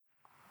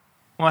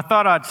Well, I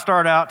thought I'd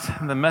start out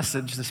the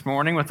message this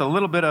morning with a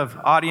little bit of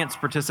audience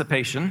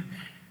participation,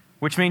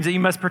 which means that you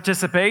must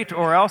participate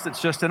or else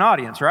it's just an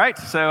audience, right?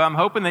 So I'm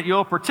hoping that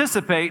you'll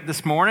participate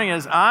this morning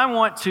as I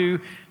want to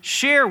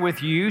share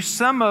with you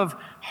some of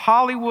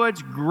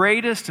Hollywood's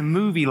greatest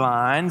movie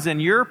lines,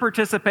 and your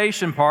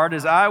participation part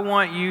is I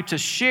want you to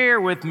share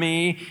with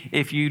me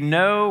if you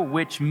know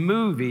which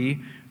movie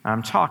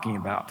I'm talking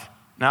about.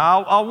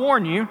 Now, I'll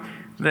warn you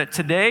that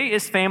today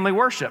is family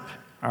worship,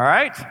 all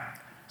right?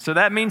 So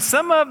that means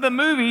some of the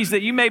movies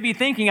that you may be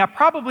thinking I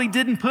probably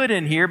didn't put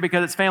in here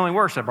because it's family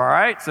worship, all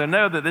right? So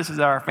know that this is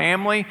our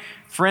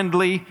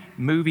family-friendly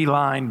movie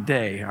line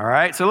day, all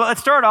right? So let's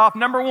start off.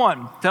 Number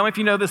one, tell me if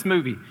you know this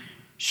movie.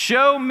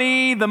 Show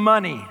Me the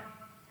Money.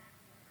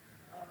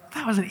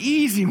 That was an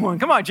easy one.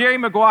 Come on, Jerry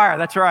Maguire,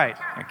 that's right.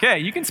 Okay,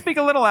 you can speak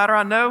a little louder.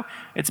 I know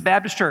it's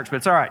Baptist church, but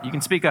it's all right. You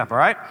can speak up, all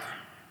right?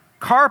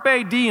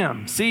 Carpe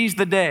Diem, Seize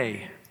the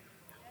Day.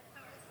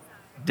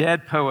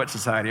 Dead Poet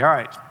Society. All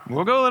right,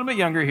 we'll go a little bit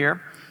younger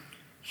here.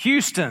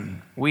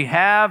 Houston, We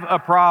Have a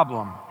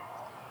Problem.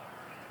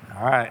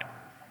 All right,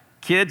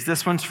 kids,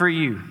 this one's for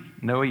you.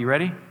 Noah, you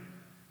ready?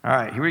 All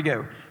right, here we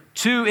go.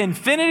 To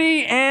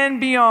Infinity and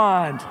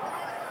Beyond.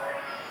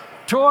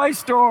 Toy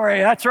Story,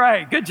 that's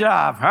right, good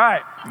job. All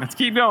right, let's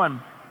keep going.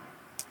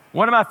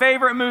 One of my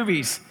favorite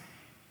movies,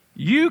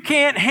 You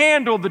Can't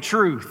Handle the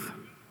Truth.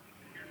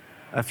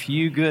 A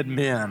Few Good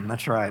Men,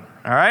 that's right.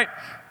 All right.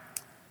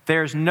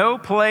 There's No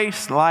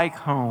Place Like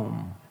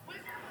Home.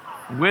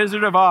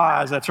 Wizard of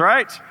Oz, that's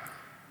right.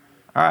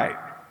 All right,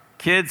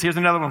 kids, here's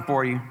another one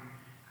for you.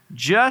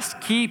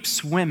 Just Keep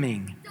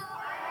Swimming.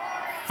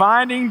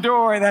 Finding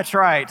Dory, that's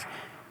right.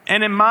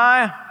 And in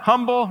my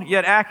humble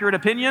yet accurate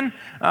opinion,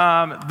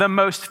 the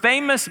most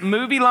famous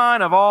movie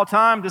line of all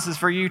time, this is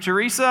for you,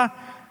 Teresa.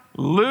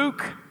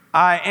 Luke,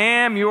 I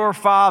am your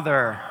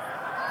father.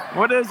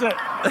 What is it?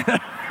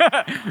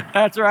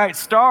 That's right,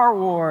 Star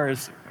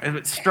Wars. I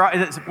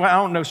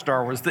don't know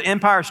Star Wars. The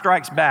Empire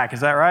Strikes Back, is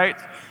that right?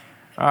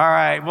 All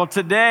right, well,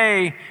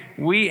 today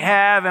we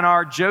have in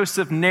our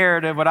Joseph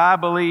narrative what I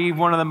believe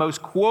one of the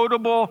most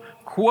quotable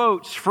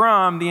quotes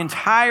from the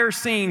entire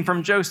scene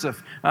from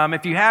Joseph.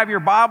 If you have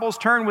your Bibles,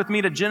 turn with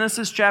me to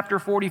Genesis chapter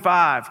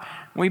 45.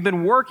 We've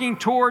been working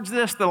towards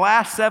this the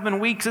last 7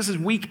 weeks. This is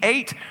week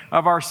 8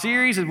 of our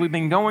series as we've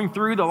been going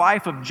through the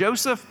life of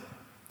Joseph.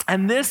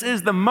 And this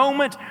is the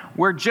moment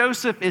where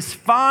Joseph is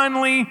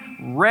finally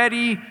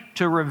ready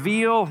to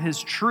reveal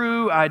his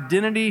true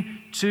identity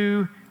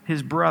to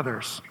his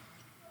brothers.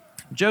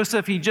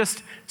 Joseph, he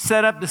just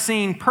set up the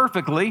scene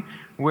perfectly,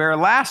 where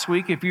last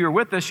week, if you were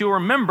with us, you'll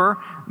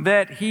remember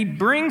that he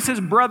brings his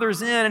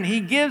brothers in and he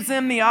gives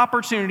them the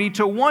opportunity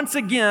to once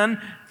again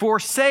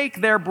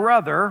forsake their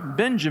brother,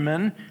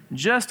 Benjamin,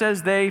 just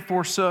as they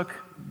forsook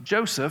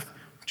Joseph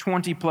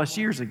 20 plus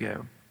years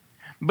ago.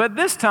 But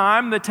this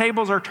time, the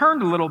tables are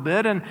turned a little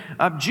bit, and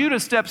Judah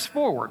steps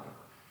forward.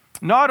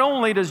 Not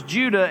only does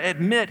Judah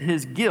admit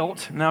his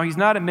guilt, now he's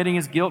not admitting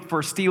his guilt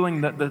for stealing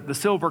the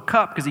silver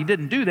cup, because he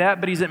didn't do that,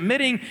 but he's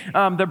admitting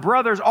the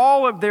brothers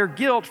all of their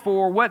guilt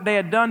for what they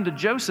had done to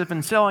Joseph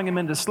and selling him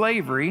into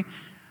slavery.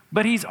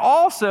 But he's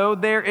also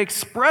there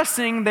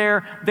expressing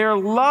their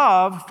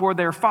love for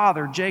their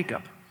father,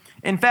 Jacob.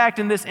 In fact,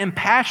 in this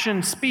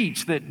impassioned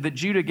speech that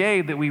Judah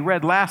gave that we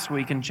read last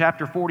week in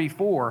chapter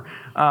 44,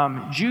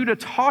 Judah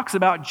talks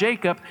about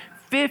Jacob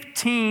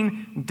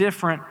 15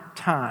 different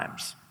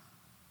times.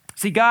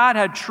 See, God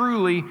had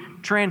truly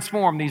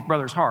transformed these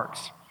brothers'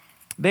 hearts.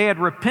 They had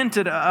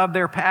repented of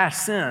their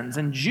past sins.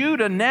 And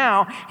Judah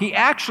now, he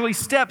actually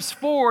steps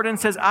forward and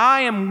says,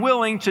 I am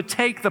willing to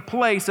take the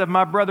place of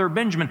my brother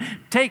Benjamin.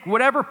 Take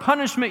whatever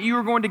punishment you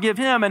are going to give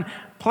him and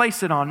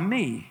place it on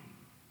me.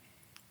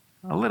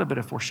 A little bit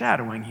of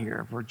foreshadowing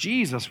here, where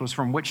Jesus was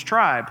from which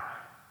tribe?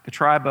 The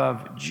tribe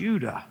of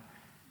Judah.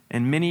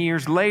 And many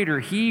years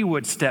later, he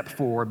would step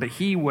forward, but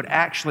he would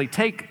actually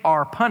take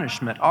our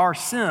punishment, our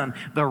sin,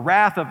 the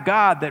wrath of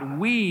God that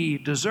we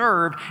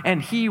deserved,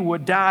 and he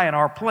would die in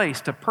our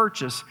place to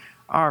purchase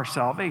our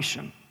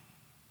salvation.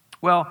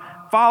 Well,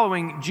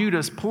 following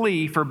Judah's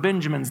plea for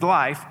Benjamin's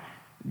life,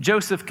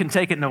 Joseph can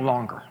take it no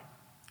longer.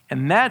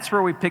 And that's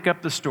where we pick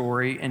up the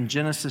story in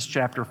Genesis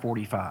chapter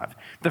 45.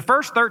 The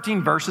first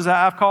 13 verses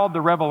I've called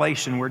the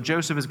revelation, where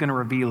Joseph is going to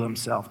reveal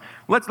himself.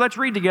 Let's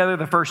read together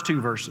the first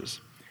 2 verses.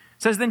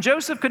 It says, Then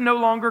Joseph could no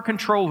longer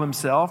control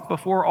himself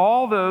before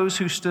all those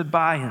who stood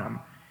by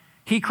him.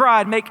 He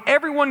cried, Make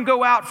everyone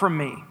go out from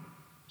me.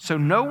 So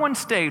no one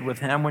stayed with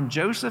him when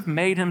Joseph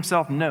made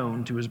himself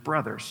known to his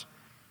brothers.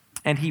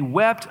 And he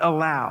wept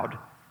aloud,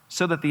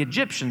 so that the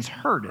Egyptians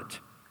heard it,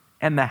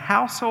 and the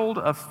household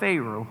of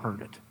Pharaoh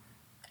heard it.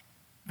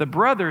 The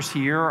brothers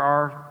here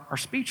are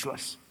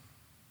speechless.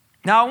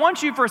 Now, I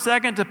want you for a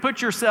second to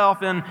put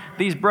yourself in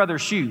these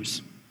brothers'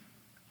 shoes.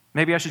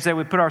 Maybe I should say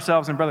we put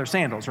ourselves in brothers'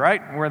 sandals,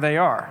 right? Where they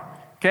are.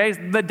 Okay,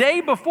 the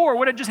day before,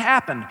 what had just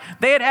happened?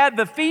 They had had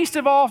the feast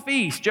of all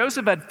feasts.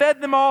 Joseph had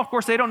fed them all. Of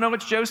course, they don't know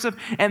it's Joseph.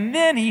 And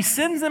then he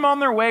sends them on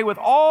their way with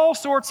all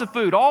sorts of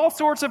food, all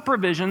sorts of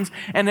provisions.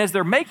 And as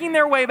they're making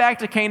their way back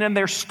to Canaan,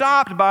 they're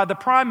stopped by the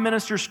prime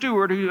minister's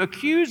steward who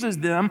accuses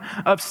them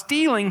of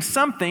stealing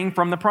something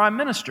from the prime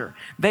minister.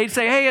 They'd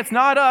say, hey, it's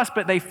not us,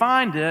 but they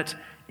find it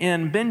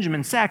in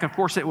Benjamin's sack. Of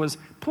course, it was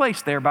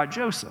placed there by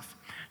Joseph.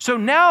 So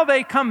now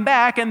they come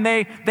back and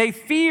they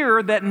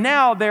fear that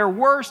now their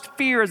worst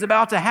fear is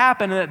about to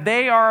happen and that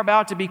they are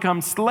about to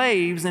become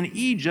slaves in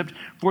Egypt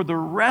for the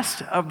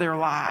rest of their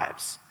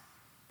lives.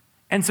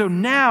 And so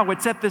now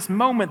it's at this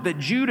moment that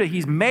Judah,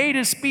 he's made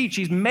his speech,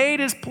 he's made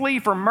his plea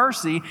for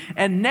mercy,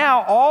 and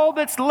now all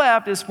that's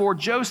left is for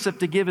Joseph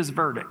to give his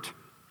verdict.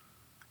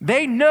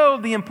 They know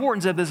the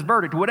importance of this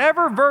verdict.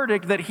 Whatever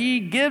verdict that he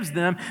gives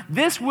them,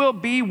 this will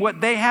be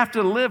what they have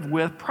to live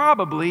with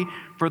probably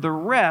for the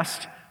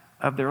rest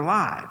of their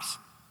lives.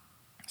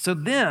 So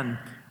then,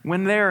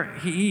 when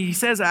he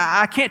says,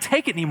 I can't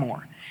take it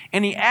anymore.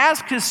 And he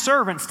asks his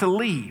servants to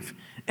leave.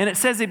 And it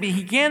says that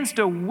he begins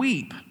to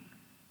weep.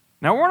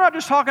 Now, we're not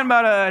just talking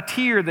about a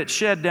tear that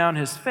shed down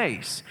his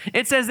face.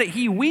 It says that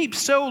he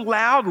weeps so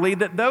loudly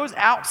that those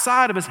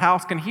outside of his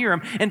house can hear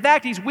him. In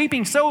fact, he's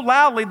weeping so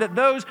loudly that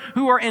those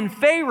who are in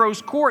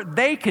Pharaoh's court,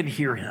 they can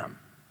hear him.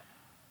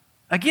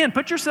 Again,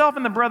 put yourself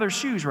in the brother's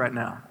shoes right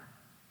now.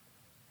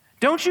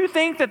 Don't you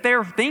think that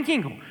they're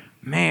thinking,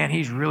 man,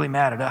 he's really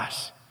mad at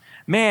us.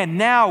 Man,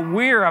 now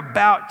we're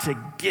about to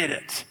get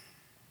it.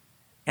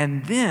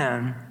 And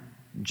then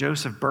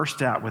Joseph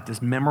burst out with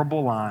this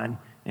memorable line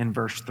in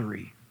verse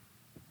 3.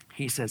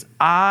 He says,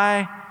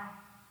 I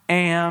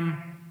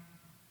am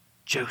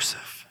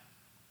Joseph.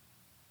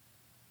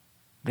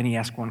 Then he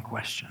asks one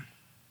question.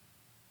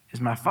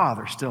 Is my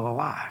father still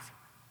alive?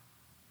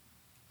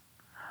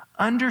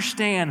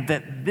 Understand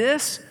that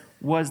this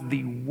was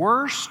the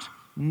worst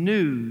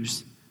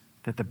news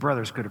that the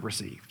brothers could have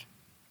received.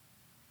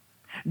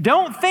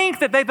 Don't think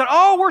that they thought,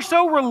 oh, we're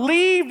so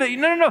relieved that,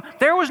 no.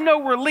 There was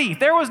no relief.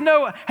 There was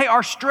no, hey,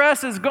 our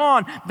stress is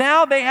gone.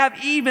 Now they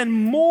have even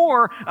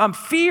more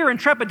fear and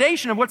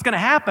trepidation of what's going to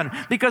happen,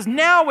 because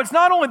now it's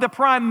not only the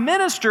prime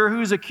minister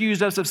who's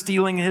accused us of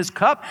stealing his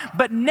cup,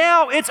 but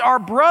now it's our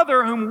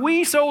brother whom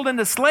we sold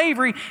into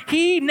slavery.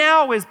 He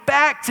now is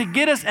back to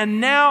get us, and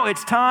now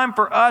it's time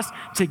for us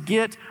to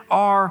get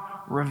our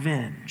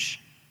revenge.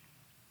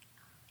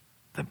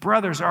 The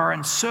brothers are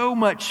in so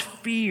much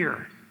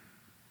fear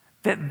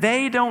that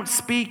they don't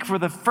speak for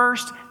the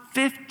first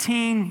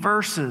 15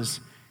 verses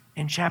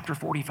in chapter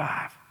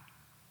 45.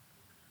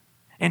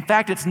 In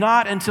fact, it's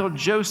not until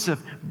Joseph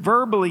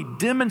verbally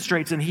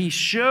demonstrates and he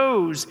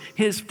shows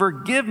his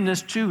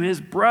forgiveness to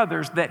his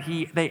brothers that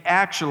they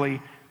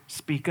actually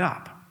speak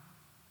up.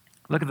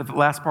 Look at the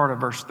last part of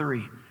verse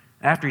 3.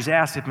 After he's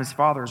asked if his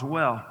father is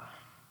well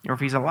or if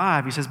he's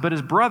alive, he says, but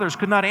his brothers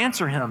could not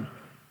answer him,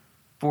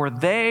 for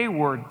they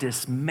were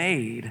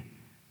dismayed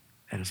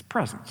at his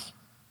presence.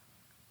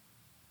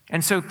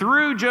 And so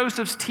through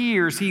Joseph's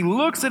tears, he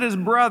looks at his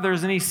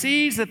brothers and he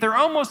sees that they're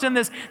almost in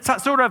this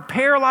sort of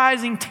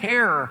paralyzing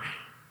terror.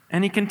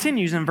 And he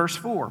continues in verse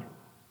 4. It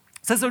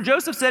says, so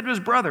Joseph said to his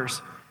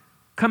brothers,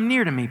 come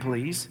near to me,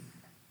 please.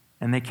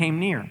 And they came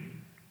near.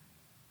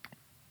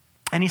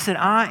 And he said,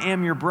 I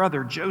am your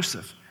brother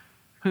Joseph,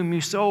 whom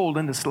you sold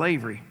into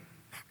slavery.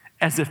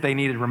 As if they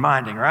needed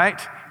reminding, right?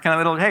 Kind of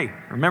little, hey,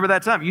 remember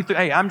that time?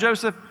 Hey, I'm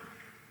Joseph.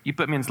 You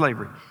put me in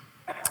slavery.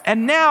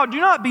 And now do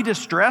not be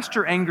distressed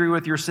or angry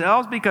with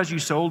yourselves because you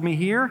sold me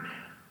here.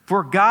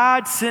 For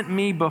God sent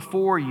me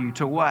before you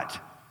to what?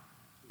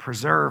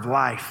 Preserve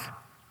life.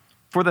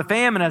 For the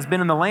famine has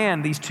been in the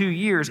land these 2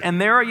 years,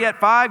 and there are yet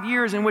 5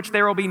 years in which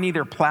there will be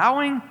neither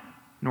plowing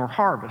nor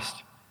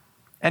harvest.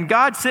 And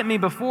God sent me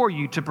before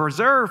you to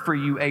preserve for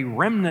you a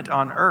remnant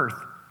on earth,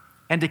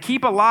 and to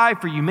keep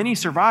alive for you many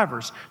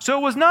survivors. So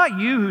it was not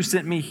you who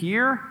sent me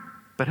here,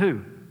 but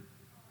who?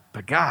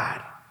 But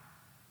God.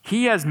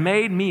 He has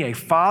made me a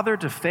father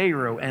to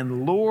Pharaoh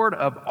and Lord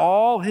of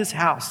all his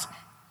house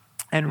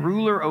and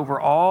ruler over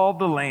all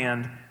the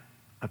land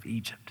of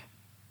Egypt.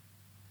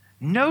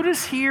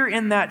 Notice here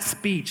in that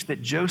speech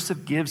that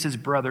Joseph gives his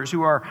brothers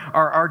who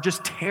are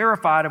just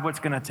terrified of what's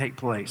going to take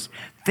place.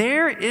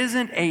 There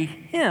isn't a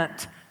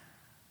hint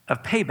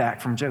of payback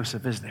from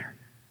Joseph, is there?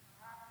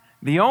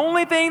 The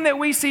only thing that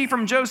we see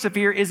from Joseph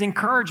here is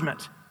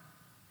encouragement.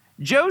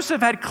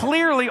 Joseph had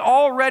clearly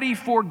already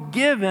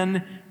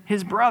forgiven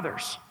his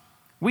brothers.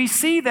 We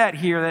see that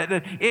here,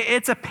 that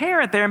it's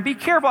apparent there. And be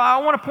careful, I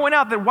want to point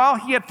out that while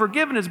he had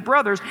forgiven his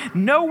brothers,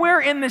 nowhere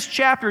in this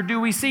chapter do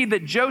we see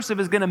that Joseph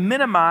is going to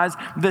minimize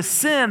the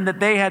sin that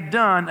they had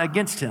done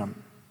against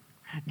him.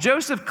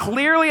 Joseph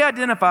clearly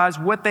identifies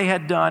what they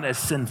had done as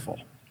sinful.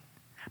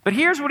 But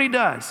here's what he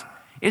does,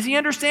 is he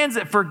understands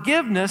that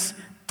forgiveness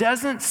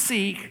doesn't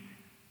seek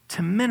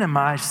to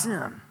minimize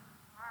sin.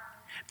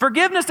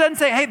 Forgiveness doesn't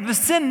say, hey, the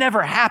sin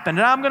never happened,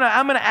 and I'm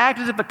gonna act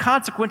as if the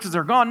consequences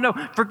are gone. No,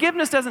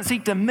 forgiveness doesn't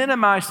seek to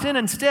minimize sin.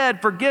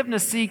 Instead,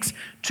 forgiveness seeks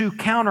to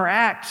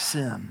counteract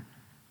sin.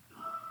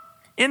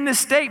 In this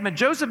statement,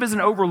 Joseph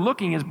isn't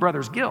overlooking his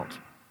brother's guilt.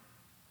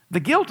 The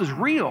guilt is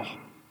real.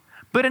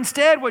 But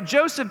instead, what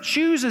Joseph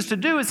chooses to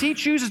do is he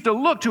chooses to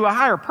look to a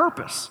higher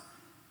purpose.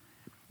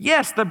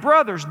 Yes, the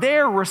brothers,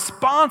 they're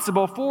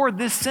responsible for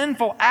this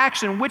sinful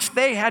action which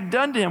they had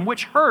done to him,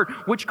 which hurt,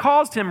 which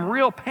caused him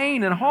real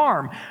pain and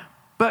harm.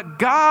 But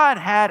God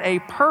had a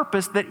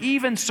purpose that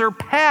even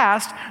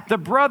surpassed the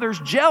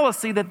brothers'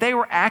 jealousy that they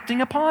were acting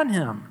upon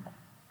him.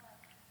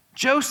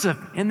 Joseph,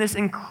 in this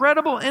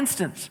incredible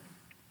instance,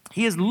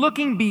 he is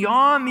looking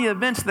beyond the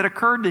events that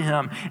occurred to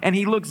him, and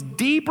he looks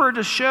deeper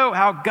to show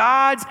how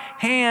God's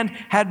hand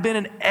had been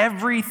in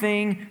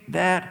everything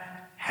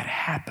that had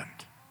happened.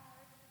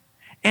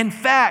 In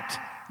fact,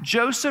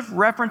 Joseph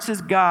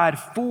references God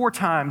 4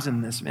 times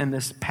in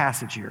this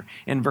passage here,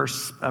 in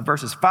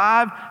verses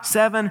 5,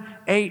 7,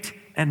 8,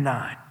 and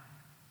 9.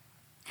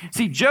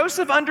 See,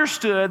 Joseph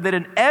understood that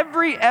in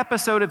every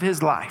episode of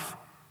his life,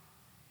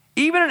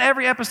 even in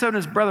every episode in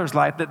his brother's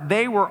life, that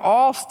they were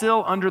all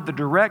still under the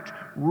direct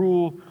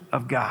rule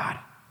of God.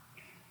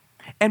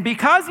 And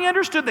because he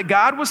understood that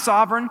God was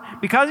sovereign,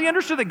 because he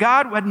understood that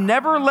God had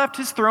never left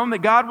his throne,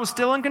 that God was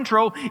still in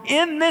control,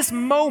 in this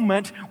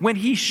moment when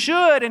he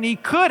should and he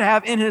could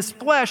have in his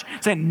flesh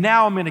said,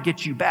 now I'm going to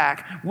get you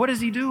back, what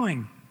is he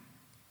doing?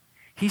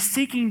 He's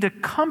seeking to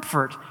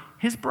comfort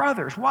his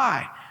brothers.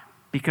 Why?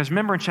 Because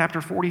remember in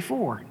chapter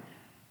 44,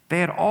 they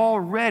had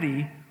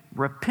already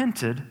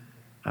repented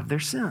of their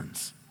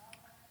sins.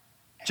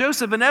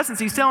 Joseph, in essence,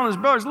 he's telling his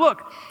brothers,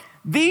 look,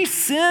 these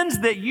sins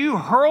that you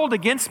hurled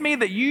against me,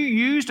 that you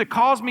used to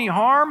cause me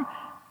harm,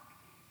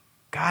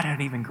 God had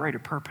an even greater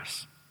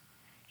purpose.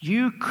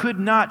 You could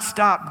not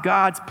stop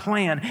God's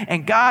plan.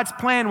 And God's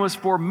plan was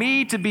for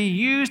me to be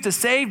used to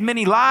save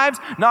many lives.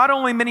 Not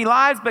only many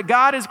lives, but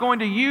God is going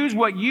to use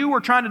what you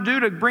were trying to do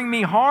to bring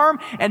me harm.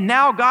 And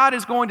now God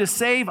is going to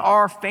save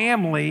our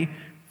family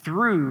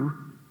through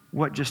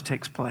what just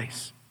takes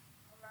place.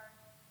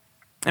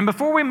 And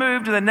before we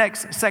move to the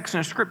next section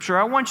of Scripture,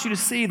 I want you to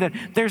see that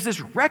there's this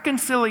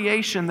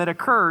reconciliation that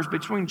occurs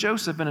between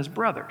Joseph and his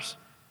brothers.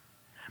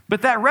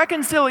 But that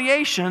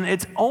reconciliation,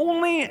 it's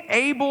only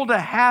able to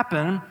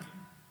happen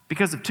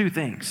because of 2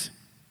 things.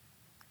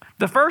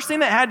 The first thing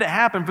that had to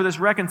happen for this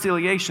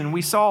reconciliation,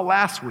 we saw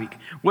last week,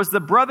 was the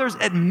brothers'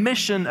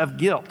 admission of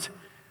guilt.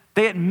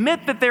 They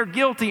admit that they're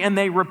guilty and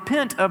they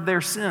repent of their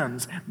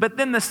sins. But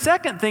then the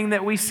second thing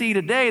that we see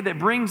today that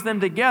brings them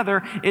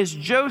together is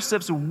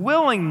Joseph's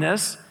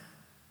willingness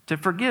to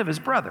forgive his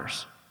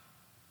brothers.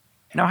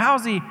 Now, how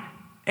is he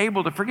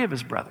able to forgive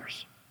his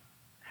brothers?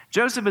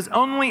 Joseph is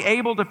only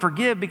able to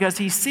forgive because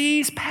he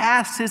sees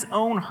past his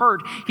own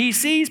hurt. He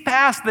sees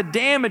past the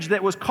damage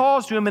that was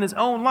caused to him in his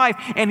own life,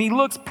 and he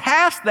looks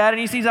past that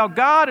and he sees how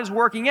God is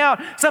working out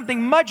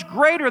something much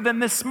greater than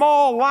this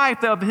small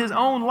life of his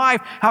own life,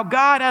 how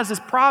God has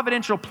this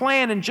providential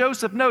plan, and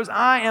Joseph knows,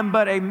 I am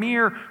but a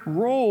mere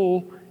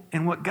role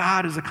in what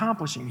God is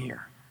accomplishing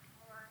here.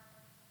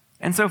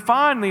 And so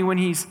finally, when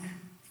he's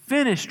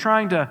finished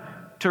trying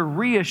to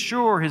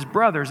reassure his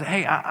brothers,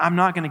 hey, I'm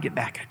not going to get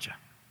back at you.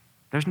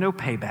 There's no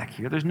payback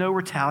here. There's no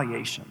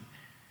retaliation.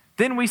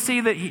 Then we see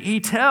that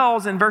he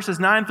tells in verses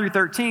 9 through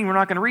 13, we're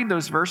not going to read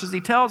those verses, he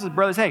tells his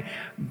brothers, hey,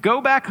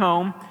 go back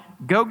home,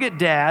 go get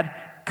dad,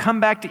 come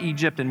back to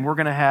Egypt, and we're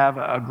going to have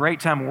a great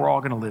time. We're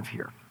all going to live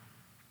here.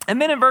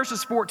 And then in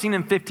verses 14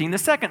 and 15, the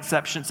second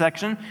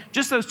section,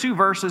 just those 2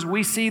 verses,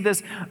 we see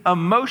this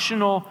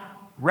emotional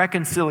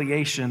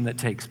reconciliation that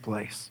takes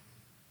place.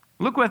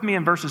 Look with me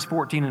in verses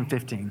 14 and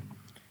 15.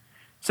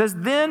 It says,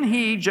 then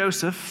he,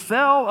 Joseph,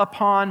 fell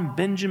upon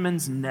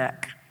Benjamin's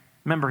neck,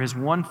 remember his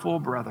one full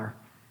brother,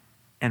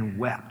 and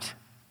wept.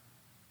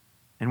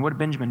 And what did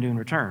Benjamin do in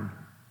return?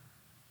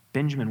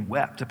 Benjamin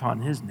wept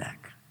upon his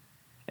neck.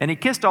 And he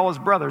kissed all his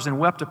brothers and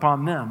wept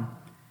upon them.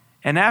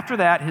 And after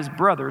that, his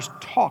brothers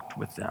talked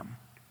with them.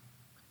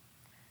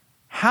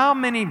 How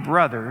many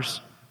brothers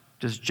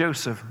does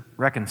Joseph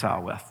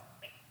reconcile with?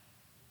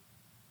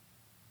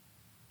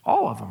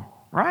 All of them,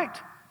 right?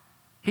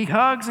 He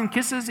hugs and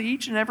kisses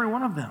each and every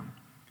one of them.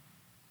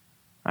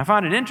 I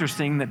find it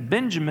interesting that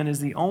Benjamin is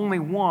the only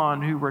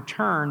one who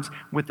returns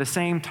with the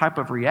same type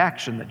of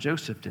reaction that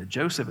Joseph did.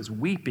 Joseph is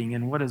weeping,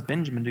 and what does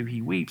Benjamin do?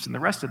 He weeps, and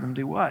the rest of them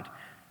do what?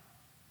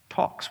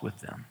 Talks with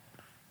them.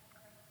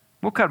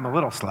 We'll cut them a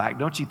little slack.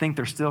 Don't you think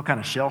they're still kind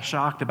of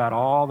shell-shocked about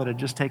all that had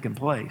just taken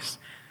place?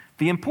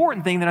 The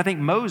important thing that I think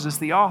Moses,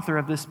 the author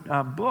of this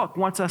book,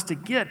 wants us to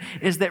get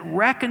is that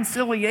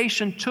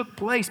reconciliation took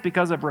place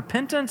because of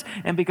repentance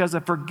and because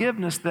of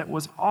forgiveness that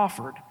was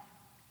offered.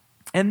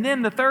 And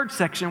then the third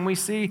section we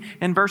see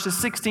in verses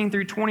 16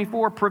 through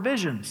 24,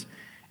 provisions.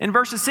 In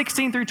verses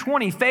 16 through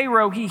 20,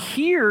 Pharaoh, he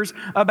hears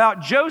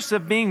about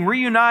Joseph being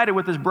reunited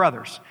with his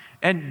brothers.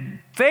 And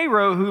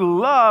Pharaoh, who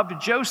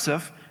loved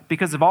Joseph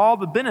because of all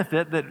the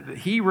benefit that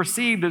he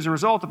received as a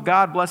result of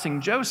God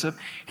blessing Joseph,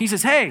 he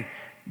says, hey,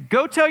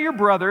 go tell your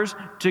brothers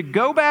to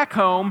go back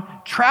home,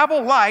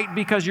 travel light,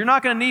 because you're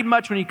not going to need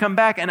much when you come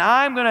back, and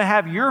I'm going to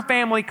have your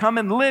family come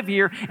and live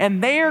here,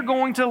 and they are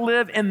going to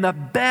live in the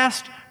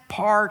best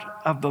part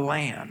of the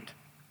land.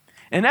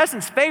 In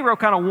essence, Pharaoh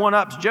kind of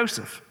one-ups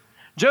Joseph.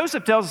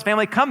 Joseph tells his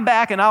family, come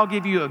back and I'll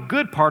give you a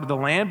good part of the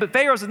land. But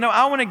Pharaoh says, no,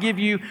 I want to give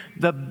you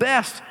the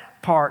best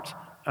part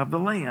of the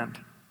land.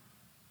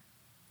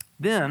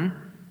 Then,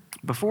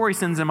 before he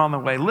sends them on the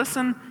way,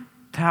 listen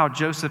to how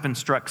Joseph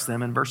instructs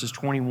them in verses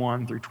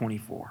 21 through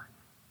 24.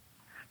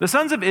 The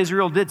sons of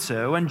Israel did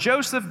so, and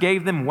Joseph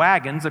gave them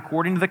wagons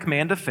according to the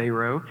command of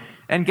Pharaoh,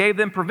 and gave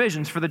them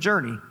provisions for the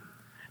journey.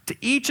 To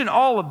each and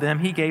all of them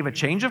he gave a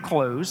change of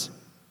clothes,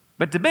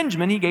 but to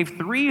Benjamin he gave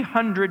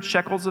 300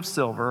 shekels of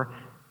silver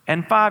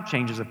and 5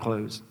 changes of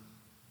clothes.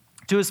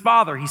 To his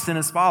father he sent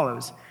as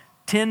follows: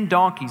 10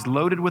 donkeys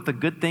loaded with the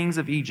good things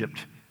of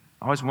Egypt.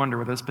 I always wonder,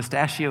 were those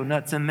pistachio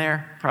nuts in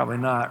there? Probably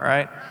not,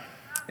 right?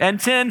 And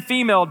 10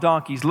 female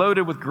donkeys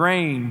loaded with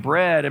grain,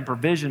 bread, and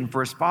provision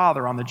for his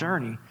father on the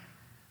journey.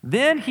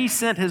 Then he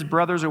sent his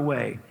brothers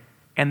away,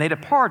 and they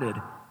departed.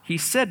 He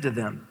said to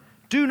them,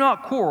 do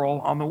not quarrel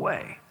on the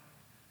way.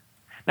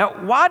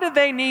 Now, why did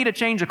they need a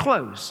change of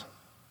clothes?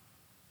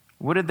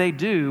 What did they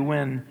do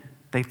when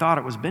they thought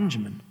it was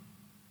Benjamin?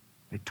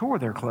 They tore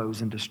their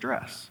clothes in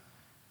distress.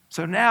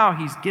 So now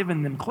he's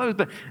given them clothes.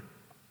 But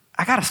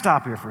I got to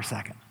stop here for a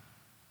second.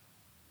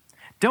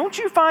 Don't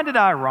you find it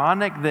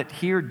ironic that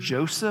here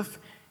Joseph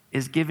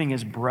is giving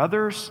his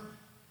brothers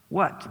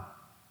what?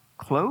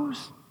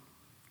 Clothes?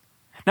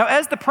 Now,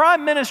 as the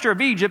prime minister of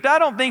Egypt, I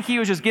don't think he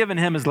was just giving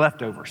him his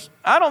leftovers.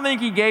 I don't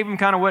think he gave him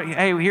kind of what,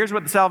 hey, here's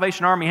what the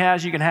Salvation Army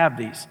has, you can have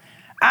these.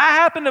 I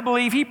happen to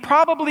believe he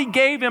probably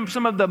gave him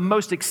some of the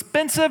most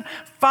expensive,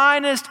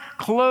 finest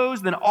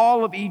clothes in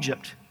all of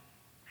Egypt.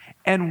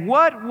 And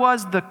what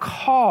was the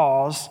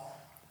cause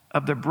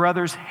of the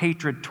brothers'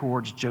 hatred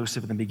towards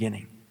Joseph in the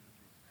beginning?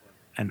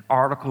 An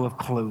article of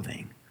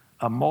clothing,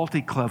 a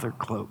multicolored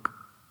cloak.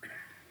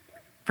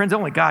 Friends,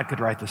 only God could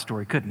write this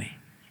story, couldn't he?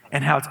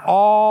 And how it's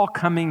all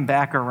coming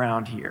back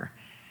around here.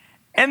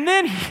 And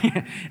then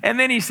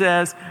he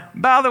says,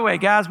 by the way,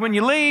 guys, when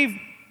you leave,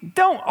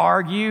 don't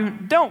argue,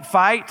 don't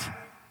fight.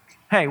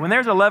 Hey, when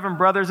there's 11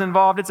 brothers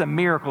involved, it's a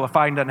miracle if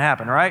fighting doesn't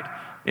happen, right?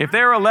 If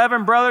there are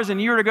 11 brothers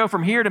and you were to go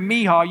from here to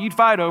Mihal, you'd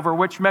fight over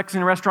which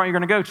Mexican restaurant you're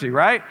going to go to,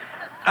 right?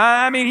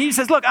 He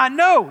says, look, I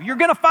know you're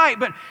going to fight,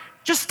 but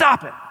just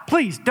stop it.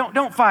 Please,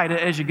 don't fight it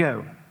as you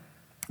go.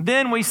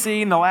 Then we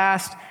see in the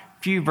last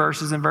few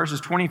verses, in verses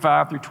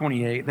 25 through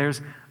 28,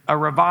 there's a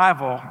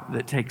revival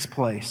that takes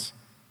place.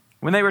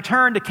 When they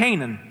return to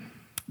Canaan,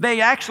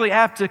 they actually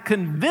have to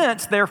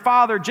convince their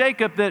father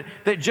Jacob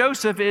that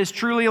Joseph is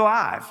truly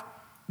alive.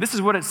 This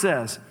is what it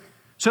says.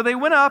 So they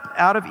went up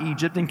out of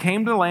Egypt and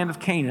came to the land of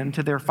Canaan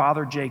to their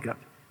father Jacob.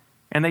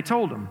 And they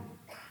told him,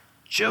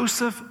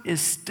 Joseph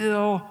is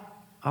still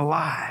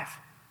alive.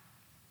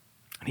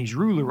 And he's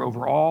ruler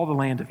over all the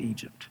land of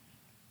Egypt.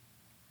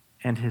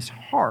 And his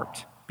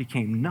heart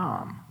became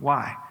numb.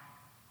 Why?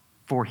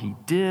 For he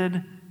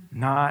did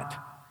not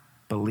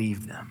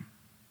believe them.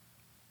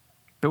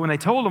 But when they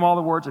told him all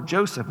the words of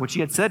Joseph, which he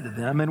had said to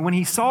them, and when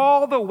he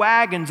saw the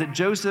wagons that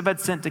Joseph had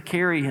sent to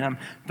carry him,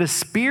 the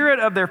spirit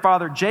of their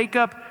father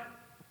Jacob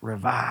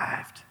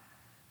revived.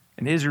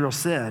 And Israel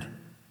said,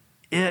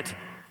 it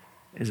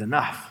is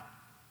enough.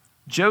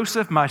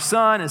 Joseph, my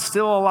son, is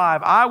still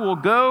alive. I will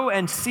go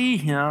and see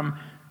him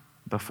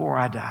before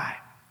I die.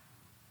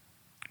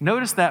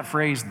 Notice that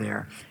phrase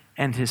there.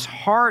 And his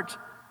heart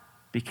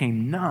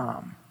became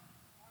numb,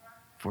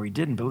 for he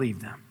didn't believe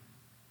them.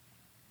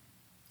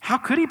 How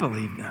could he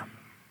believe them?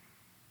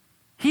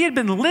 He had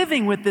been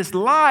living with this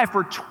lie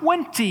for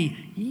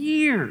 20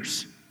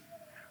 years.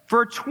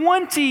 For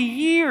 20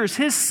 years,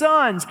 his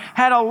sons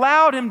had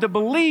allowed him to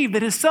believe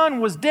that his son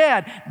was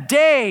dead.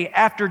 Day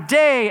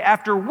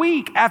after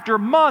week, after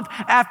month,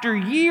 after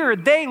year,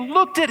 they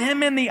looked at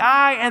him in the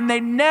eye and they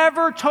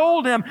never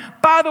told him,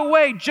 by the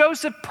way,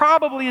 Joseph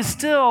probably is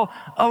still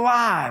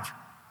alive.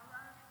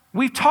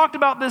 We've talked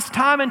about this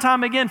time and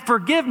time again.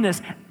 Forgiveness,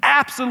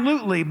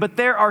 absolutely, but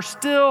there are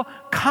still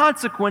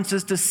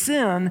consequences to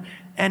sin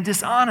and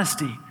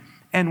dishonesty.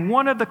 And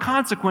one of the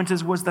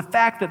consequences was the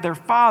fact that their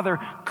father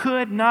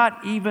could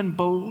not even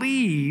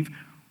believe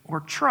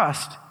or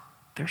trust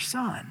their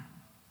son.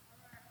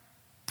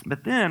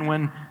 But then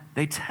when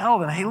they tell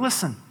them, hey,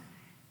 listen,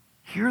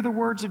 hear the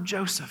words of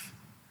Joseph.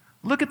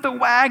 Look at the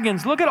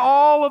wagons. Look at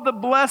all of the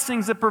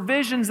blessings, the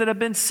provisions that have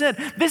been sent.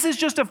 This is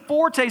just a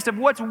foretaste of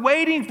what's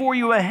waiting for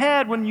you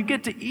ahead when you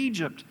get to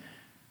Egypt.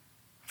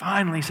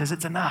 Finally, he says,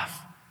 it's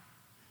enough.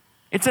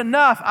 It's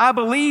enough. I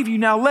believe you.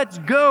 Now let's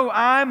go.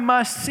 I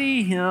must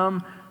see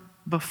him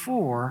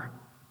before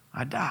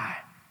I die.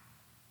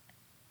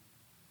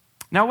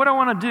 Now, what I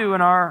want to do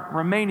in our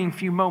remaining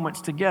few moments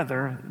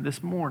together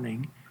this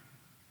morning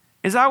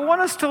is I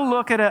want us to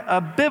look at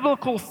a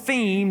biblical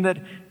theme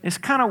that is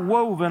kind of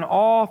woven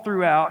all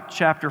throughout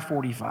chapter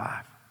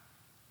 45.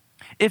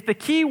 If the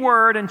key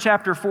word in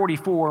chapter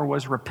 44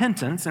 was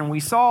repentance, and we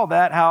saw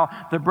that how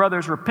the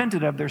brothers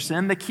repented of their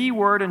sin, the key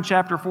word in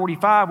chapter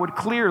 45 would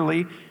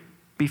clearly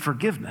be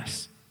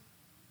forgiveness.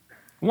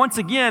 Once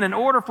again, in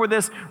order for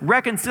this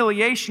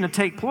reconciliation to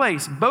take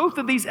place, both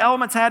of these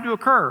elements had to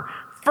occur.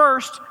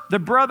 First, the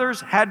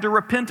brothers had to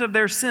repent of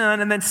their sin,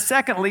 and then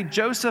secondly,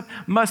 Joseph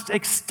must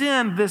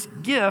extend this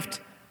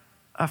gift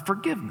of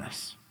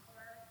forgiveness.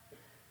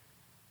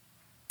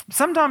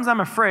 Sometimes I'm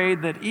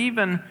afraid that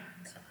even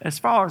as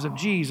followers of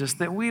Jesus,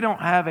 that we don't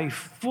have a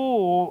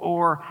full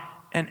or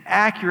an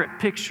accurate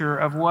picture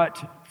of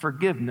what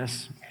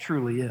forgiveness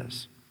truly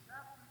is.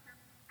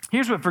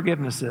 Here's what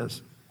forgiveness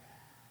is.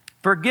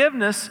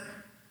 Forgiveness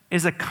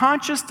is a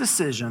conscious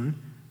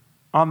decision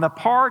on the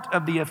part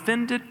of the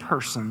offended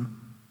person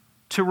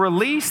to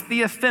release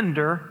the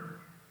offender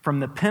from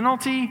the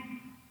penalty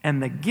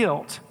and the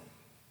guilt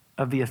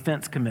of the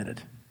offense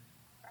committed.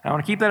 I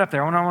want to keep that up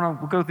there. I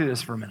want to go through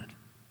this for a minute.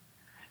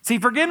 See,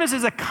 forgiveness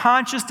is a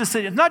conscious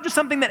decision. It's not just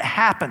something that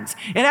happens.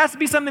 It has to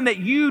be something that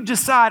you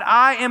decide,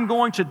 I am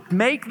going to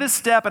make this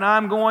step and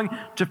I'm going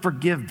to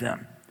forgive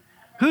them.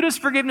 Who does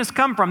forgiveness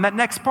come from? That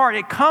next part.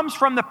 It comes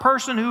from the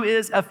person who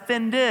is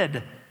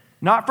offended.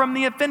 Not from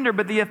the offender,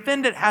 but the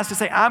offended has to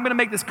say, I'm going to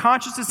make this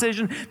conscious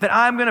decision that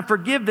I'm going to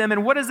forgive them.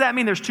 And what does that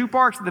mean? There's two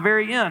parts at the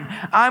very end.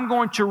 I'm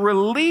going to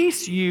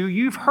release you.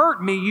 You've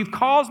hurt me. You've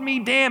caused me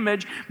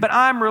damage, but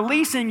I'm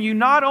releasing you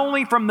not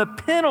only from the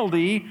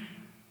penalty,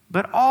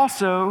 but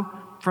also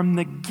from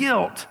the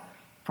guilt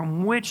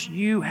from which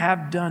you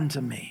have done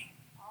to me.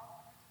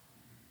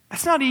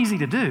 That's not easy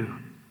to do.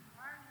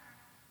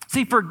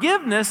 See,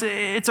 forgiveness,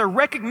 it's a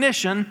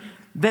recognition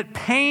that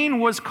pain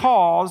was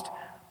caused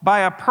by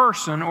a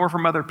person or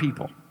from other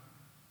people.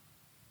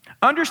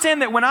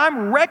 Understand that when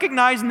I'm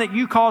recognizing that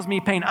you caused me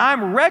pain,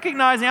 I'm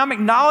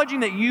acknowledging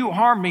that you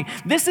harmed me.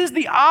 This is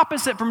the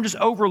opposite from just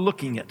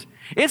overlooking it.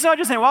 It's not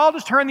just saying, well, I'll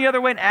just turn the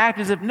other way and act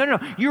as if, no.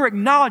 You're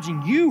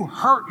acknowledging you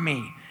hurt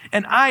me.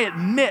 And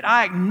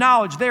I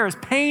acknowledge there is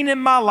pain in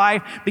my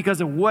life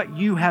because of what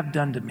you have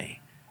done to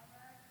me.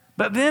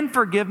 But then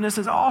forgiveness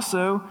is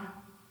also,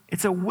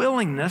 it's a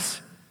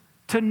willingness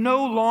to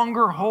no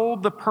longer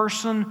hold the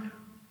person,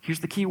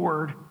 here's the key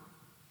word,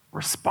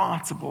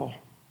 responsible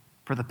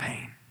for the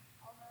pain.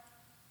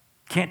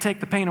 Can't take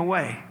the pain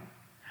away,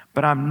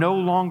 but I'm no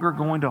longer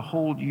going to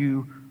hold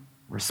you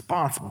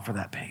responsible for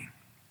that pain.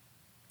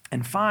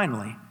 And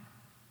finally,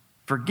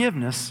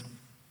 forgiveness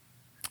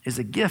is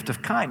a gift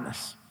of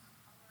kindness.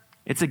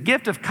 It's a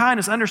gift of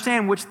kindness,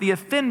 understand, which the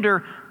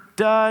offender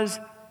does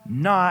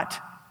not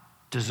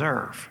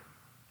deserve.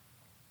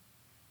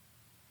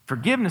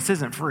 Forgiveness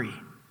isn't free.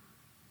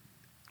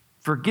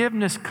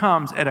 Forgiveness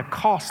comes at a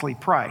costly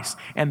price,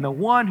 and the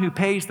one who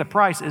pays the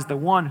price is the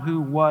one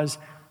who was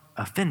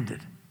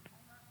offended.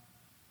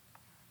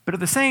 But at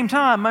the same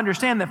time,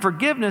 understand that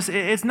forgiveness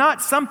is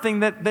not something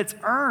that's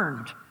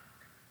earned.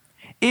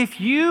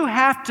 If you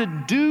have to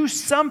do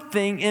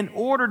something in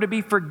order to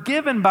be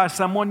forgiven by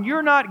someone,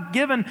 you're not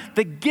given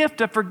the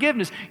gift of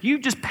forgiveness. You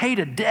just paid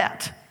a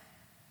debt.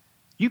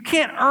 You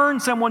can't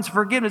earn someone's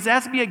forgiveness. It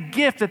has to be a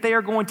gift that they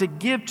are going to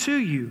give to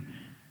you.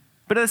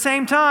 But at the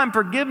same time,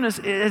 forgiveness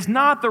is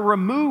not the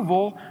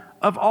removal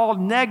of all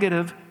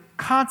negative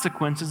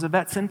consequences of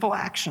that sinful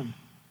action.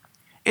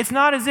 It's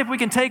not as if we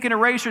can take an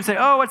eraser and say,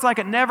 oh, it's like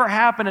it never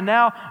happened and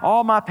now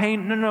all my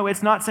pain. No,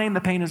 it's not saying the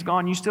pain is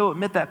gone. You still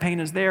admit that pain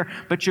is there,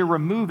 but you're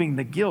removing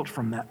the guilt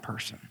from that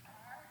person.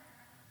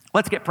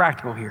 Let's get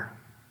practical here.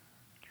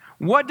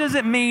 What does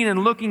it mean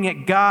in looking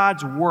at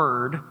God's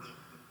word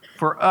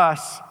for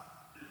us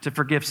to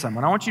forgive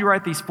someone? I want you to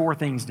write these 4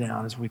 things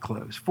down as we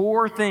close.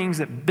 4 things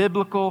that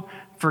biblical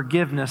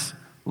forgiveness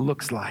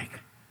looks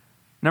like.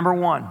 Number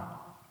 1,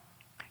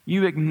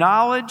 you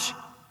acknowledge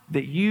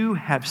that you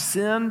have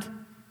sinned.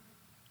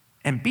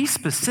 And be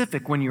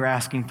specific when you're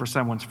asking for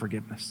someone's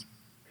forgiveness.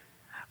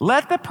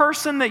 Let the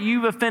person that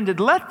you've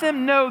offended, let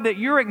them know that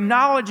you're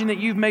acknowledging that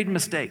you've made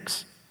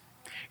mistakes.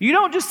 You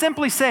don't just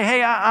simply say,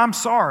 hey, I'm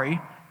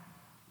sorry,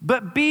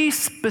 but be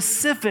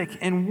specific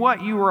in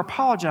what you are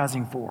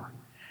apologizing for.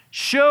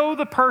 Show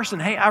the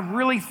person, hey, I've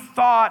really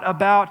thought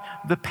about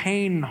the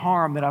pain and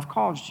harm that I've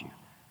caused you.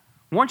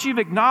 Once you've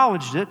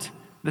acknowledged it,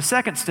 the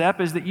second step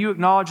is that you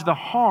acknowledge the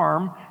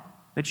harm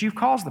that you've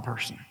caused the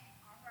person.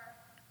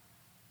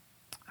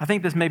 I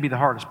think this may be the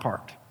hardest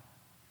part.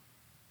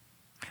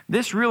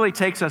 This really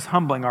takes us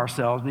humbling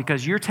ourselves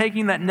because you're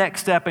taking that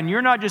next step and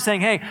you're not just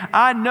saying, hey,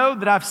 I know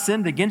that I've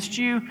sinned against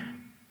you,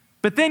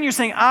 but then you're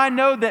saying, I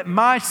know that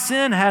my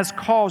sin has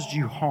caused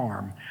you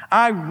harm.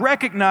 I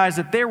recognize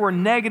that there were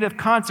negative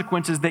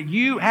consequences that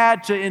you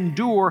had to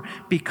endure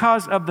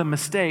because of the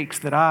mistakes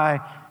that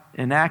I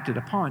enacted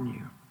upon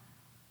you.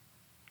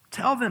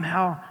 Tell them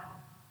how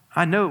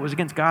I know it was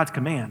against God's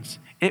commands.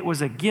 It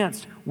was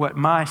against what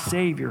my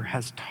Savior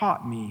has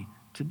taught me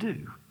to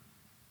do.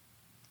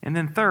 And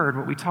then third,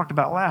 what we talked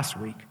about last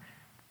week,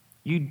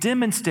 you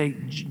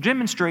demonstrate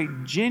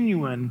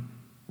genuine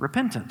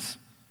repentance.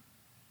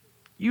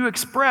 You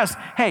express,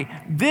 hey,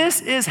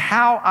 this is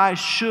how I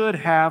should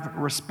have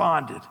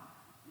responded.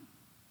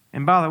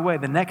 And by the way,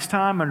 the next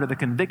time, under the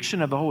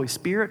conviction of the Holy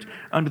Spirit,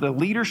 under the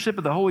leadership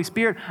of the Holy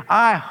Spirit,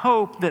 I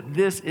hope that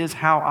this is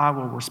how I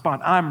will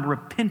respond. I'm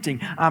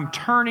repenting. I'm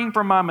turning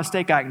from my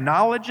mistake. I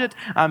acknowledge it.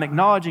 I'm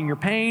acknowledging your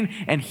pain.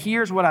 And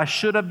here's what I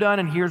should have done,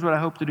 and here's what I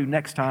hope to do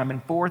next time.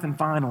 And fourth and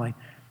finally,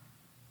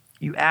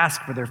 You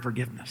ask for their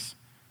forgiveness.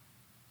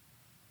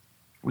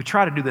 We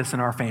try to do this in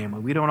our family.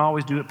 We don't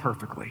always do it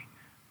perfectly.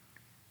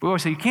 We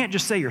always say, you can't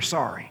just say you're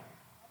sorry.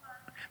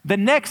 The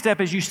next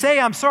step is you say,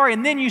 I'm sorry,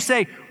 and then you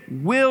say,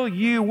 will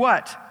you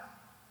what?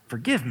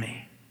 Forgive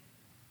me.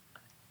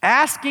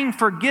 Asking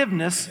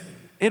forgiveness,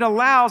 it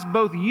allows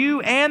both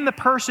you and the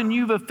person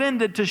you've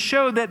offended to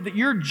show that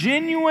your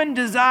genuine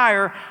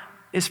desire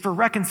is for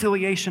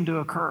reconciliation to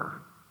occur.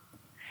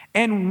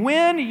 And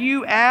when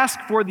you ask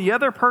for the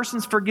other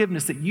person's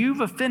forgiveness that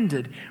you've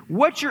offended,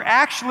 what you're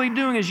actually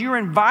doing is you're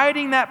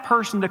inviting that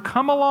person to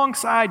come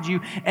alongside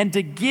you and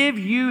to give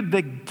you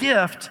the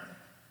gift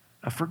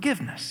of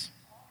forgiveness.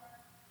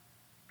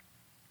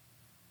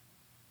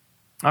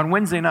 On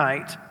Wednesday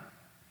night,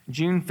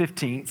 June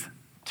 15th,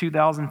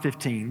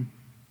 2015,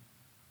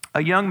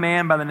 a young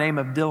man by the name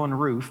of Dylan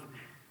Roof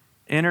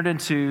entered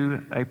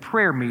into a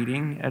prayer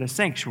meeting at a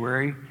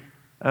sanctuary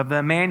of the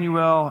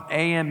Emmanuel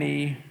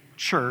AME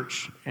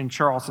Church in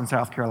Charleston,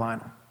 South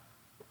Carolina.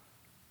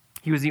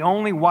 He was the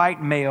only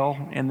white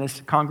male in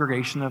this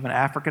congregation of an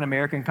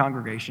African-American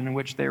congregation in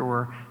which there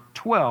were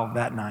 12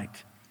 that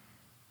night.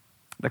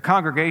 The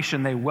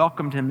congregation, they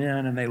welcomed him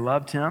in and they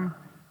loved him.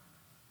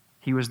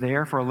 He was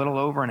there for a little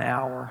over an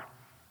hour.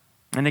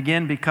 And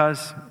again,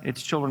 because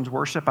it's children's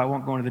worship, I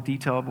won't go into the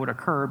detail of what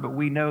occurred, but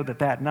we know that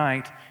that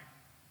night,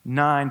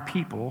 9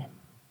 people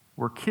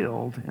were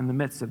killed in the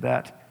midst of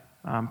that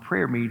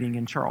prayer meeting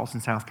in Charleston,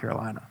 South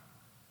Carolina.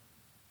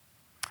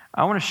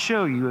 I want to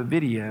show you a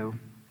video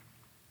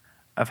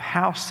of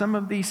how some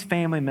of these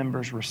family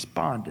members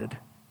responded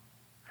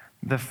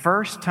the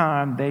first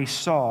time they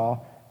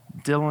saw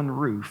Dylan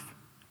Roof,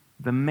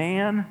 the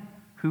man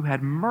who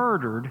had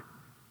murdered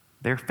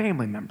their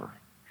family member.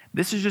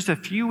 This is just a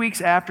few weeks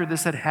after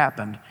this had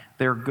happened.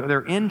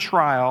 They're in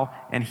trial,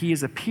 and he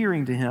is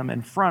appearing to him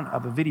in front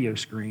of a video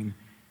screen,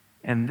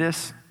 and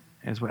this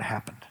is what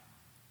happened.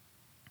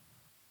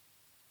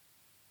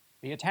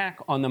 The attack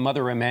on the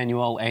Mother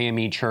Emanuel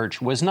AME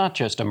Church was not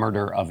just a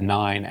murder of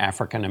 9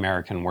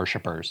 African-American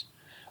worshipers.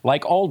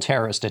 Like all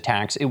terrorist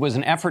attacks, it was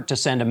an effort to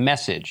send a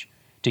message,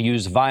 to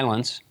use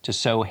violence to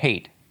sow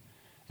hate.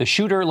 The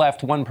shooter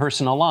left one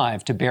person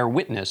alive to bear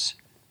witness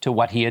to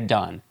what he had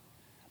done.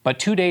 But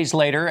 2 days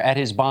later, at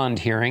his bond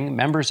hearing,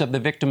 members of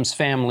the victims'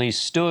 families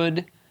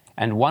stood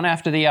and, one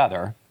after the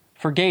other,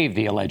 forgave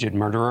the alleged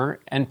murderer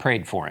and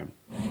prayed for him.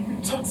 You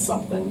took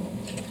something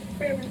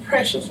very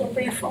precious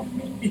away from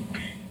me.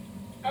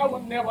 I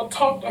would never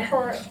talk to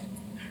her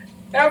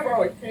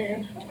ever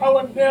again. I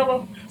would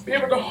never be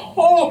able to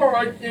hold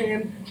her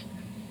again.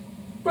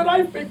 But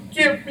I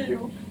forgive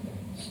you.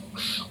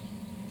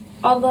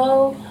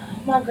 Although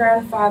my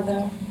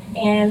grandfather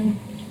and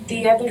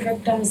the other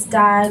victims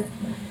died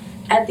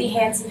at the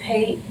hands of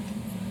hate,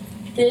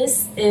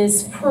 this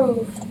is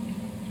proof.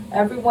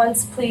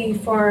 Everyone's plea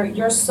for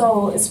your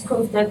soul is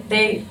proof that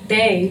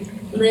they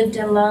lived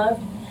in love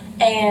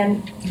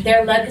and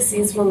their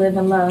legacies will live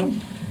in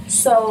love.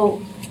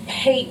 So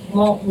hate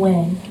won't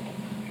win.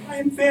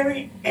 I'm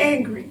very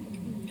angry.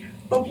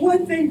 But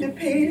one thing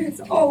DePayne has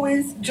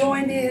always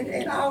joined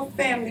in our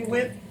family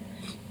with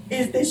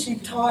is that she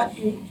taught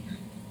me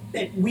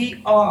that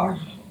we are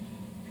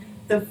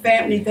the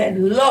family that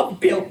love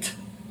built.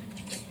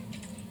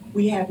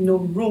 We have no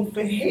room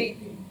for hate,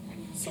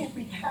 so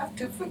we have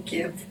to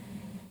forgive.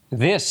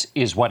 This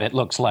is what it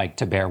looks like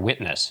to bear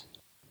witness,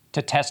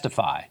 to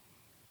testify.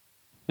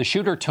 The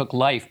shooter took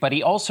life, but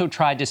he also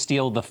tried to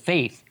steal the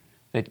faith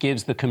that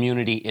gives the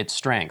community its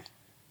strength.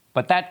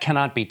 But that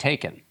cannot be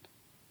taken.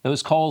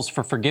 Those calls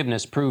for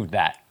forgiveness proved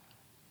that.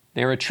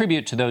 They're a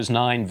tribute to those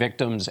 9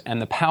 victims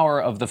and the power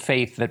of the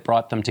faith that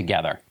brought them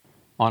together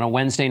on a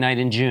Wednesday night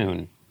in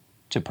June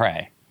to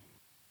pray.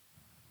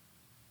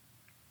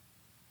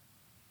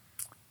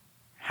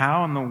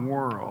 How in the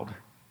world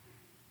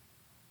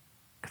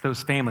could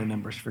those family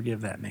members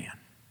forgive that man?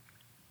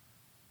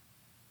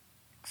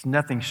 It's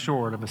nothing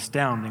short of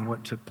astounding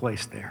what took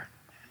place there.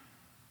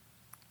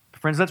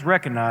 Friends, let's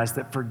recognize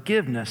that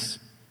forgiveness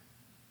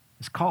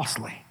is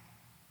costly.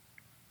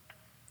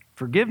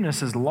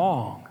 Forgiveness is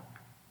long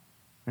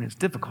and it's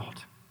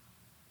difficult.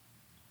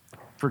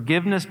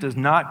 Forgiveness does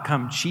not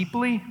come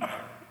cheaply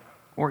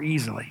or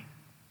easily.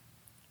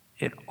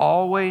 It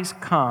always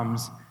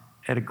comes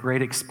at a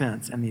great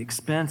expense, and the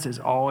expense is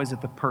always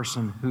at the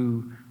person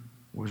who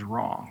was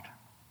wronged.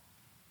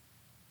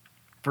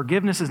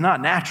 Forgiveness is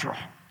not natural.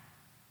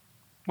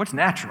 What's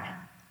natural?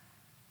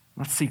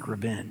 Let's seek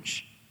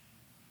revenge.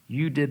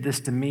 You did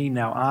this to me,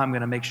 now I'm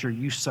going to make sure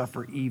you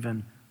suffer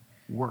even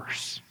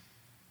worse.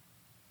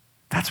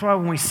 That's why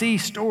when we see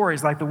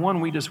stories like the one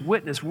we just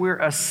witnessed, we're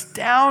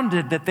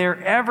astounded that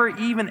they're ever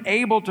even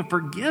able to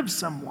forgive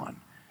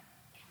someone.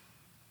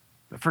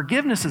 But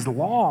forgiveness is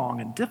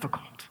long and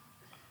difficult.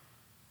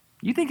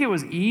 You think it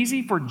was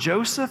easy for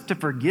Joseph to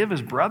forgive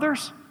his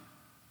brothers?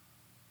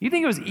 You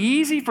think it was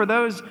easy for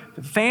those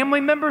family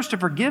members to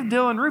forgive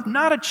Dylan Roof?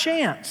 Not a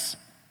chance.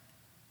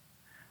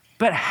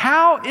 But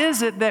how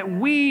is it that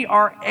we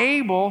are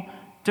able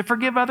to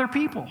forgive other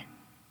people?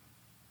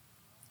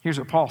 Here's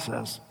what Paul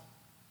says.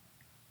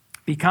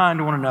 Be kind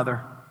to one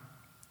another,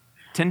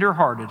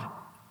 tender-hearted,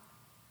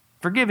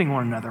 forgiving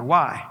one another.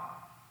 Why?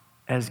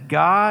 As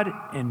God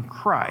in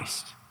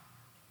Christ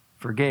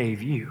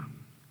forgave you.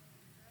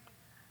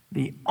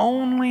 The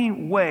only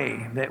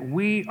way that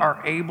we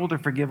are able to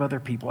forgive other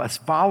people as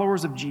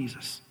followers of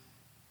Jesus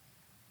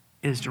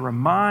is to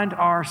remind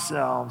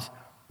ourselves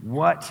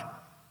what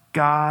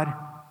God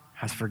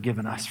has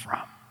forgiven us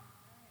from.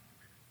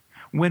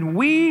 When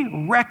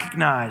we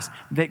recognize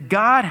that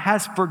God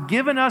has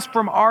forgiven us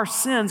from our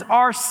sins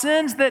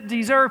that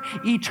deserve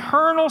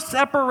eternal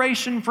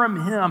separation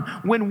from Him,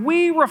 when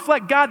we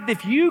reflect, God,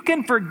 if you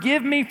can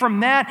forgive me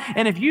from that,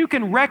 and if you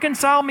can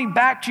reconcile me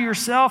back to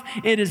yourself,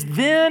 it is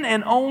then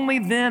and only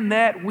then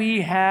that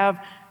we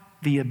have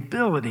the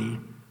ability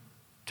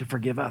to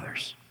forgive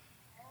others.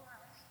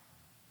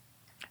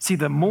 See,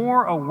 the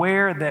more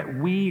aware that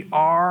we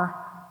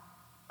are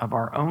of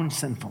our own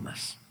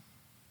sinfulness,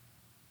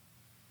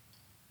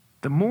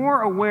 the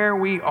more aware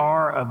we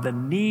are of the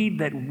need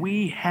that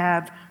we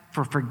have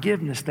for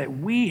forgiveness that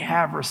we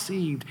have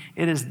received,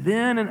 it is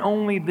then and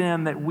only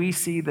then that we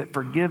see that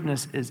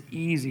forgiveness is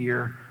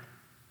easier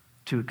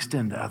to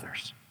extend to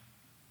others.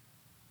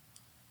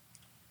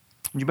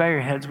 Would you bow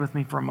your heads with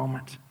me for a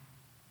moment?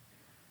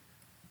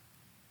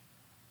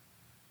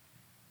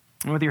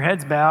 And with your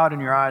heads bowed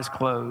and your eyes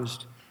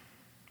closed,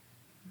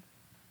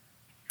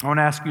 I want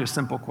to ask you a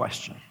simple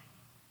question.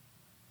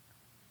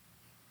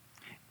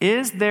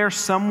 Is there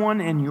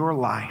someone in your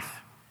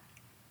life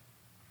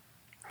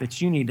that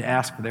you need to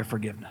ask for their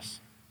forgiveness?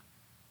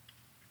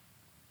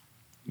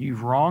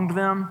 You've wronged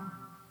them,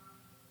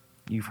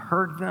 you've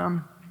hurt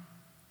them,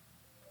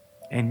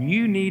 and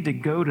you need to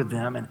go to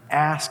them and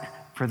ask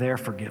for their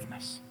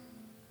forgiveness.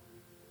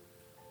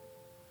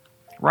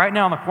 Right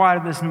now in the quiet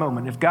of this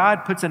moment, if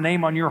God puts a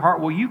name on your heart,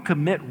 will you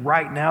commit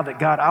right now that,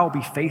 God, I will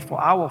be faithful,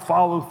 I will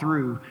follow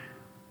through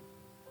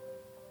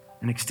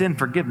and extend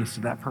forgiveness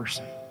to that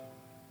person?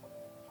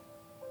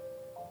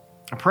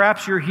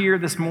 Perhaps you're here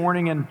this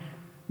morning and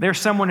there's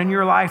someone in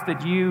your life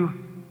that you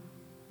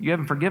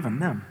haven't forgiven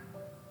them.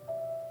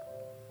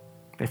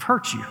 They've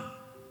hurt you.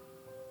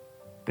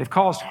 They've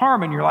caused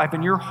harm in your life,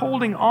 and you're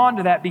holding on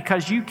to that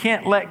because you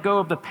can't let go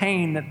of the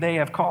pain that they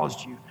have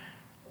caused you.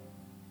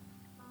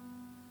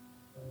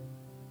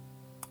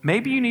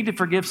 Maybe you need to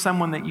forgive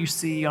someone that you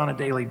see on a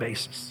daily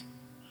basis.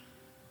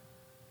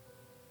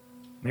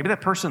 Maybe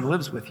that person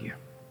lives with you.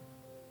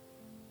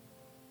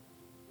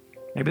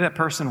 Maybe that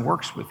person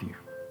works with you.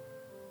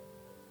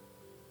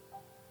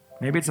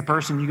 Maybe it's a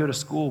person you go to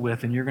school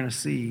with and you're going to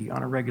see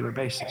on a regular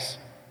basis.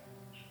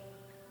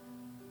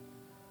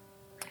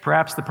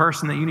 Perhaps the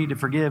person that you need to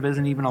forgive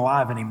isn't even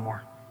alive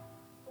anymore.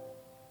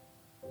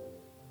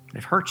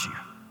 They've hurt you.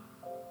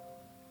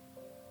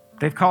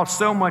 They've caused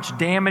so much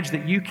damage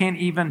that you can't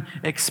even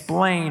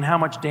explain how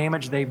much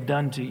damage they've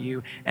done to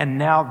you, and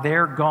now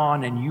they're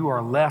gone and you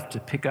are left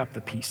to pick up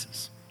the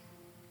pieces.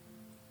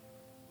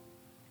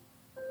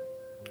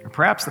 Or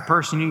perhaps the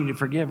person you need to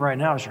forgive right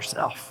now is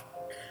yourself.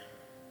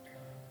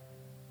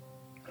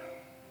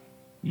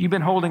 You've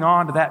been holding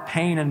on to that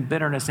pain and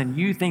bitterness, and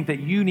you think that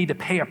you need to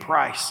pay a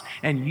price.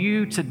 And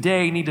you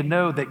today need to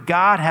know that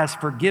God has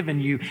forgiven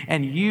you,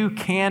 and you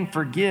can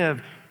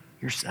forgive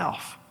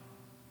yourself.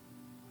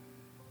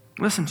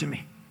 Listen to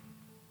me.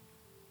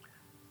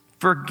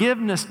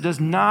 Forgiveness does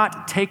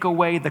not take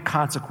away the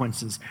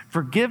consequences.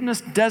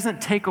 Forgiveness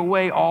doesn't take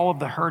away all of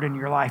the hurt in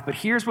your life. But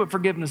here's what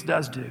forgiveness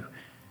does do.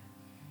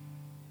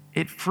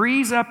 It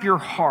frees up your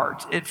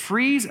heart. It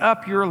frees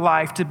up your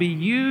life to be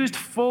used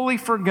fully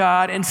for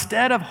God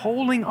instead of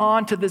holding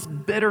on to this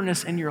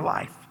bitterness in your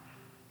life.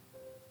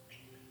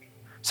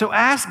 So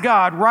ask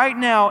God right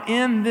now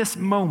in this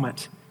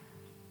moment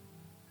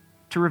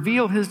to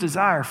reveal His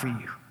desire for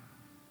you.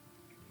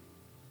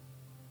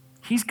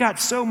 He's got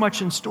so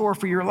much in store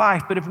for your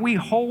life, but if we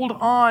hold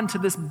on to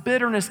this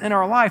bitterness in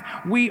our life,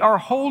 we are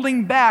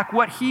holding back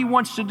what He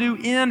wants to do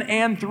in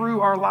and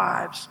through our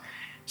lives.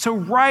 So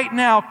right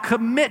now,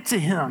 commit to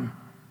Him.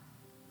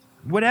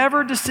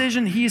 Whatever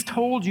decision He's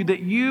told you that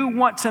you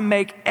want to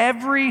make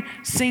every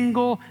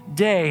single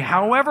day,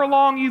 however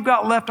long you've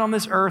got left on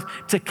this earth,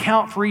 to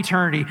count for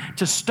eternity,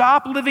 to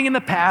stop living in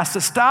the past, to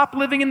stop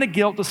living in the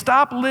guilt, to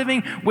stop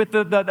living with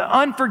the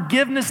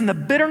unforgiveness and the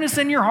bitterness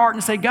in your heart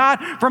and say, God,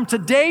 from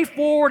today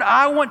forward,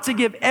 I want to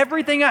give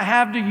everything I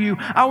have to you.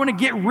 I want to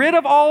get rid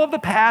of all of the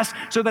past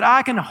so that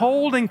I can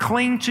hold and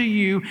cling to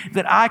you,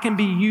 that I can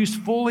be used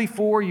fully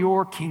for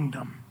your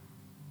kingdom.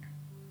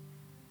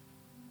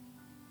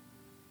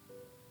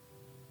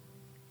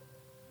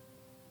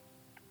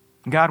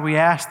 God, we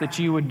ask that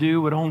you would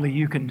do what only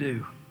you can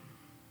do.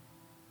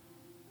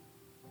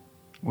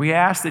 We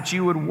ask that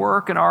you would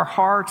work in our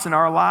hearts and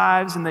our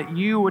lives, and that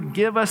you would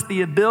give us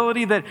the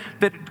ability that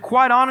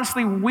quite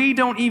honestly, we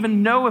don't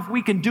even know if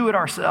we can do it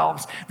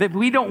ourselves, that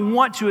we don't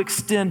want to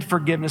extend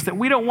forgiveness, that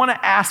we don't want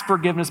to ask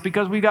forgiveness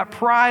because we've got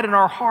pride in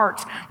our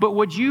hearts. But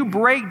would you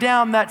break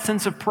down that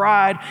sense of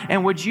pride,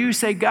 and would you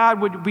say,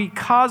 God, would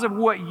because of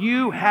what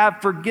you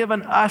have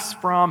forgiven us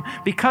from,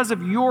 because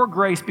of your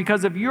grace,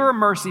 because of your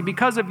mercy,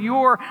 because of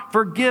your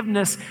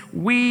forgiveness,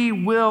 we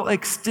will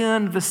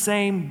extend the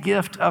same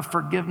gift of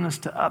forgiveness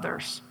to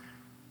others.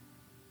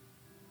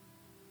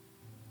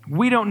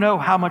 We don't know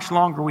how much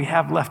longer we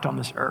have left on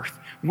this earth.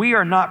 We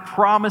are not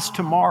promised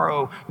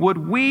tomorrow. Would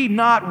we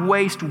not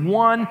waste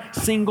one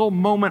single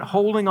moment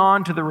holding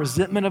on to the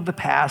resentment of the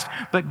past?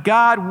 But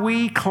God,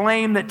 we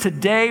claim that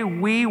today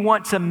we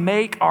want to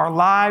make our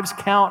lives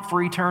count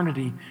for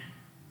eternity.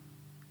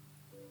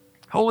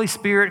 Holy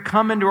Spirit,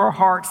 come into our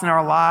hearts and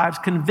our lives.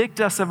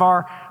 Convict us of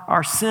our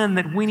sin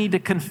that we need to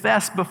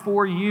confess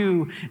before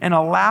you, and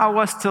allow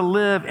us to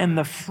live in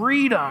the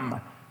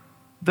freedom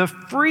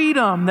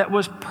that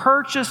was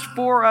purchased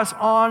for us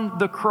on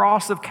the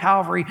cross of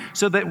Calvary,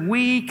 so that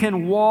we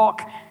can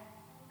walk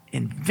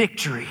in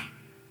victory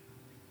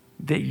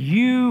that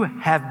you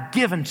have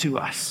given to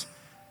us.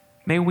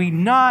 May we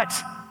not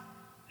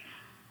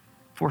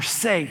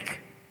forsake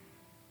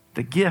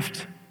the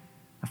gift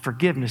of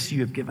forgiveness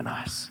you have given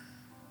us.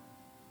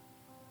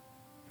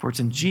 For it's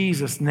in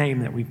Jesus' name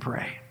that we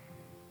pray.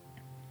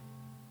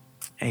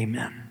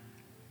 Amen.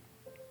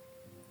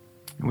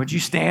 And would you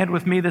stand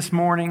with me this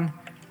morning?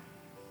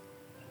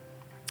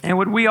 And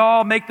would we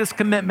all make this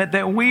commitment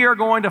that we are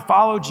going to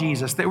follow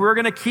Jesus, that we're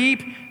going to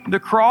keep the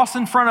cross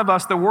in front of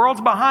us, the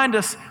world's behind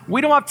us.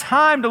 We don't have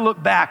time to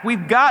look back.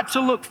 We've got to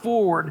look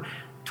forward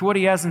to what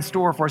he has in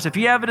store for us. If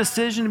you have a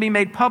decision to be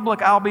made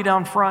public, I'll be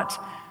down front.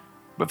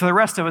 But for the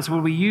rest of us,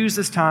 would we use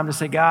this time to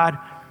say, God,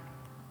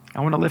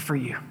 I want to live for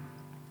you.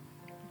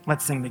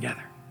 Let's sing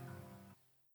together.